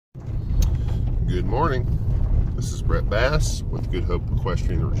Good morning. This is Brett Bass with Good Hope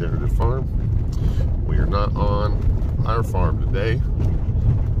Equestrian Regenerative Farm. We are not on our farm today.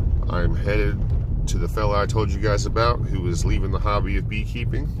 I'm headed to the fella I told you guys about who was leaving the hobby of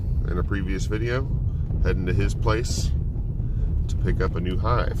beekeeping in a previous video, heading to his place to pick up a new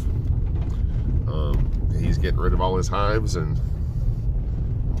hive. He's getting rid of all his hives and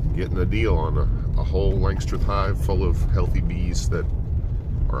getting a deal on a whole Langstroth hive full of healthy bees that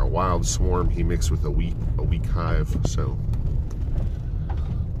are a wild swarm he mixed with a weak hive. So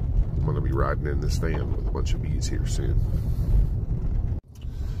I'm going to be riding in this van with a bunch of bees here soon.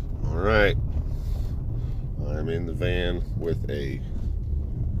 Alright, I'm in the van with a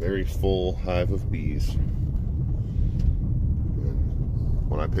very full hive of bees. And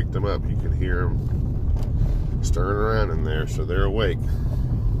when I picked them up, you can hear them stirring around in there, so they're awake.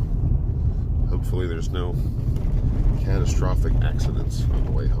 Hopefully there's no catastrophic accidents on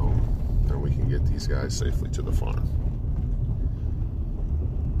the way home, and we can get these guys safely to the farm.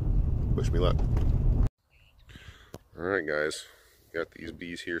 Wish me luck. Alright guys, got these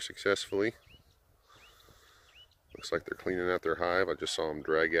bees here successfully. Looks like they're cleaning out their hive. I just saw them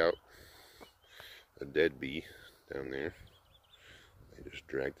drag out a dead bee down there. They just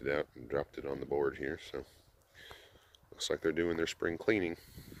dragged it out and dropped it on the board here, so looks like they're doing their spring cleaning.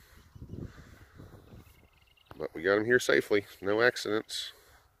 But we got them here safely, no accidents.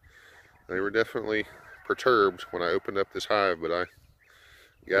 They were definitely perturbed when I opened up this hive, but I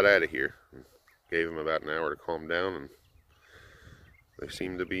got out of here. Gave them about an hour to calm down, and they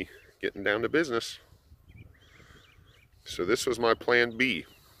seem to be getting down to business. So this was my plan B.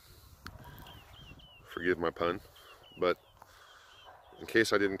 Forgive my pun, but in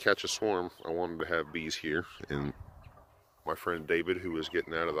case I didn't catch a swarm, I wanted to have bees here. And my friend David, who was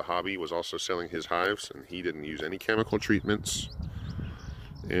getting out of the hobby, was also selling his hives, and he didn't use any chemical treatments.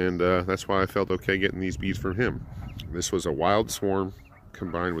 And that's why I felt okay getting these bees from him. This was a wild swarm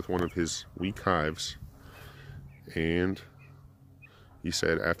combined with one of his weak hives. And he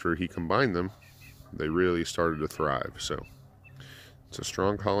said after he combined them, they really started to thrive. So it's a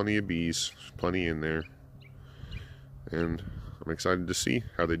strong colony of bees, plenty in there. And I'm excited to see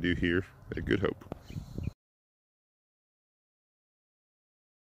how they do here at Good Hope.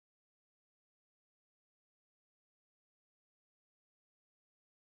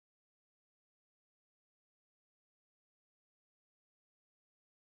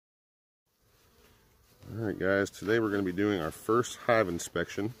 Alright guys, today we're going to be doing our first hive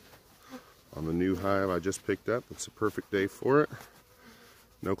inspection on the new hive I just picked up. It's a perfect day for it.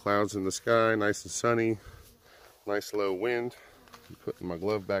 No clouds in the sky, nice and sunny, nice low wind. I'm putting my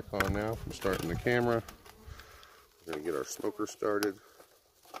glove back on now from starting the camera. We're going to get our smoker started.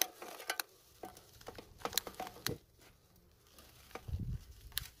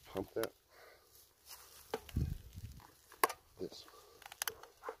 Pump that. Yes.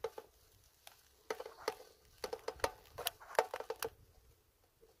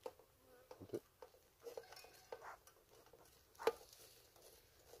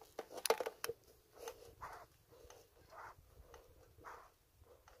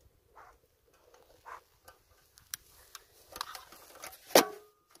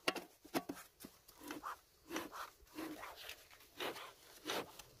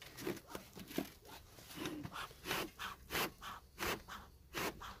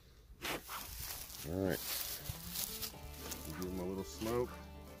 Alright, give them a little smoke.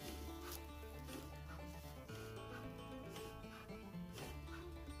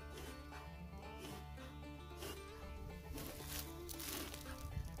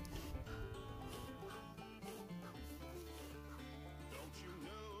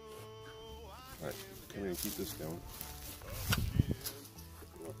 Alright, come here and keep this going.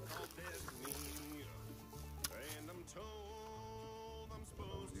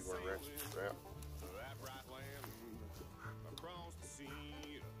 Do our wrap.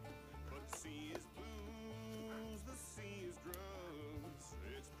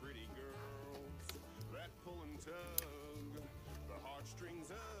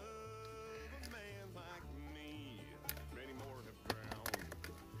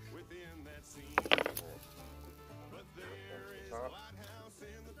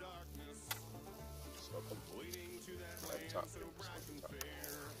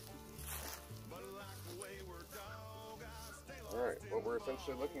 Alright, what we're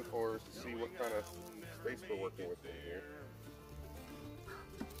essentially looking for is to see what kind of space we're working with in here.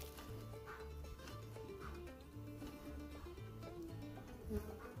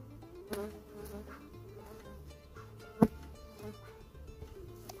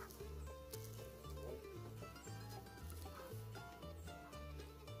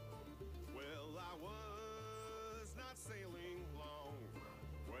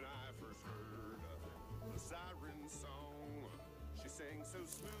 so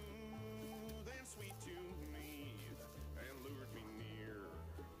smooth and sweet to me, and lured me near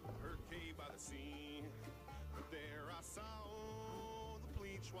her cave by the sea. But there I saw the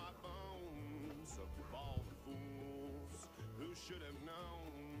bleach white bones of all the fools who should have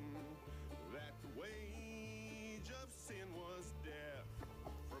known that the wage of sin was death.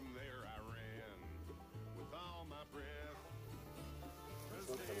 From there I ran with all my breath, 'cause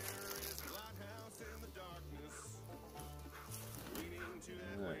there is a lighthouse in the darkness, leading to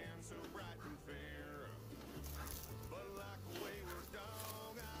that land so bright and fair. But like a wayward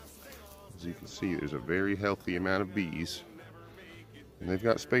dog, I stay lost. As you can see, there's a very healthy amount of bees, and they've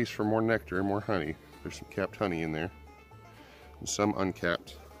got space for more nectar and more honey. There's some capped honey in there, and some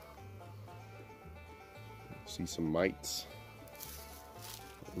uncapped. See some mites,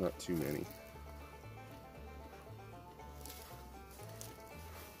 but not too many.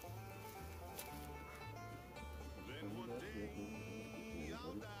 Then one day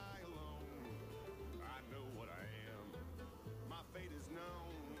I'll die alone. I know what I am. My fate is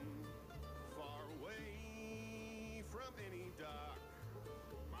known. Far away from any dock,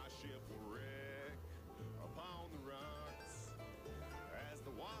 my ship will wreck upon the rocks. As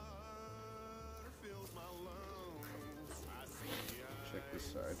the water fills my lungs, I see the eyes. Check this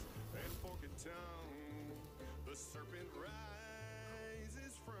side. And forked tongue. The serpent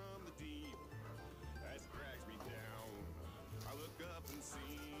rises from the deep. As it drags me down, I look up and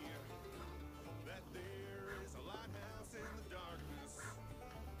see that there is a lighthouse in the darkness,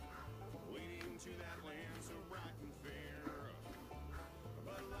 leading to that land so bright and fair.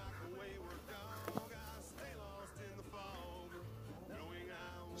 But like a wayward dog, I stay lost in the fog, knowing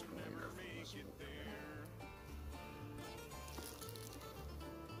I will never make it there.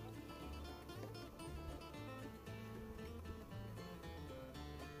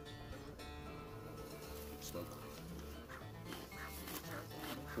 Smoke.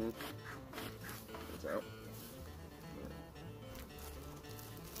 It's out.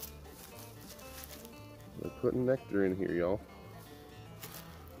 They're putting nectar in here, y'all.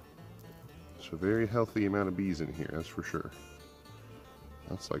 It's a very healthy amount of bees in here, that's for sure.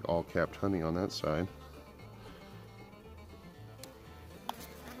 That's like all capped honey on that side.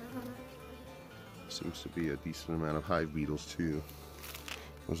 Seems to be a decent amount of hive beetles too.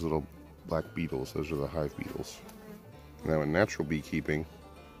 Those little black beetles, those are the hive beetles. Now in natural beekeeping,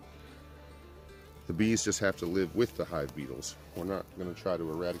 the bees just have to live with the hive beetles. We're not going to try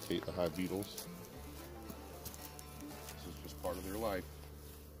to eradicate the hive beetles. This is just part of their life.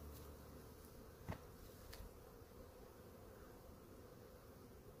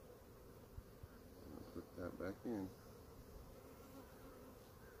 Put that back in.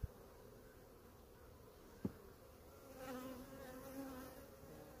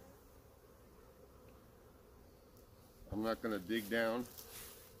 I'm not going to dig down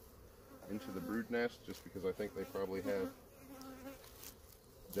into the brood nest just because I think they probably have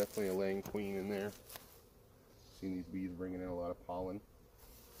definitely a laying queen in there. Seen these bees bringing in a lot of pollen.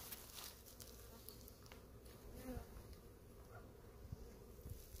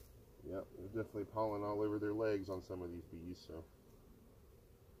 Yep, there's definitely pollen all over their legs on some of these bees, so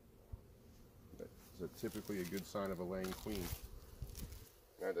that's typically a good sign of a laying queen.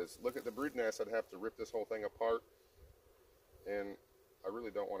 Now to look at the brood nest, I'd have to rip this whole thing apart, and I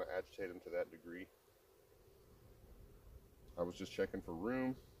really don't want to agitate them to that degree. I was just checking for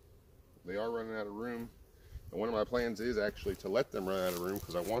room. They are running out of room, and one of my plans is actually to let them run out of room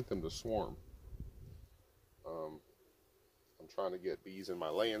because I want them to swarm. I'm trying to get bees in my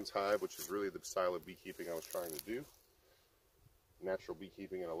laying hive, which is really the style of beekeeping I was trying to do. Natural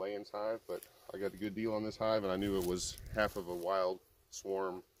beekeeping in a laying hive, but I got a good deal on this hive, and I knew it was half of a wild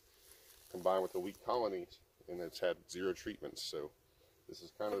swarm combined with a weak colony, and it's had 0 treatments. So this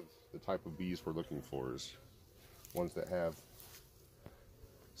is kind of the type of bees we're looking for, is ones that have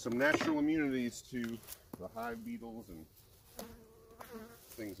some natural immunities to the hive beetles and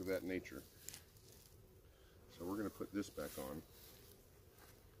things of that nature. So we're going to put this back on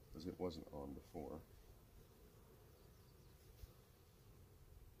because it wasn't on before.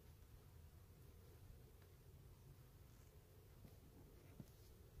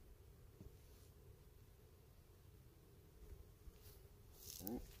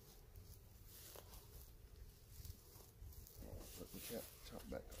 Put the top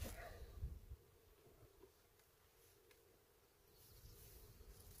back on.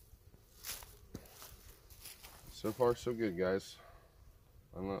 So far so good, guys.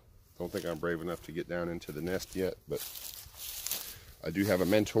 Don't think I'm brave enough to get down into the nest yet, but I do have a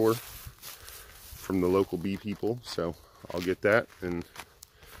mentor from the local bee people, so I'll get that and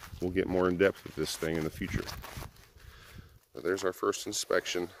we'll get more in depth with this thing in the future. But there's our first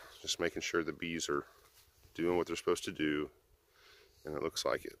inspection, just making sure the bees are doing what they're supposed to do, and it looks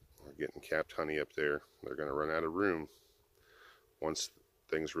like it. We're getting capped honey up there. They're going to run out of room once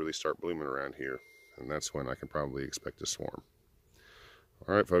things really start blooming around here, and that's when I can probably expect a swarm.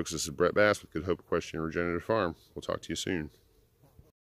 All right, folks, this is Brett Bass with Good Hope Equestrian Regenerative Farm. We'll talk to you soon.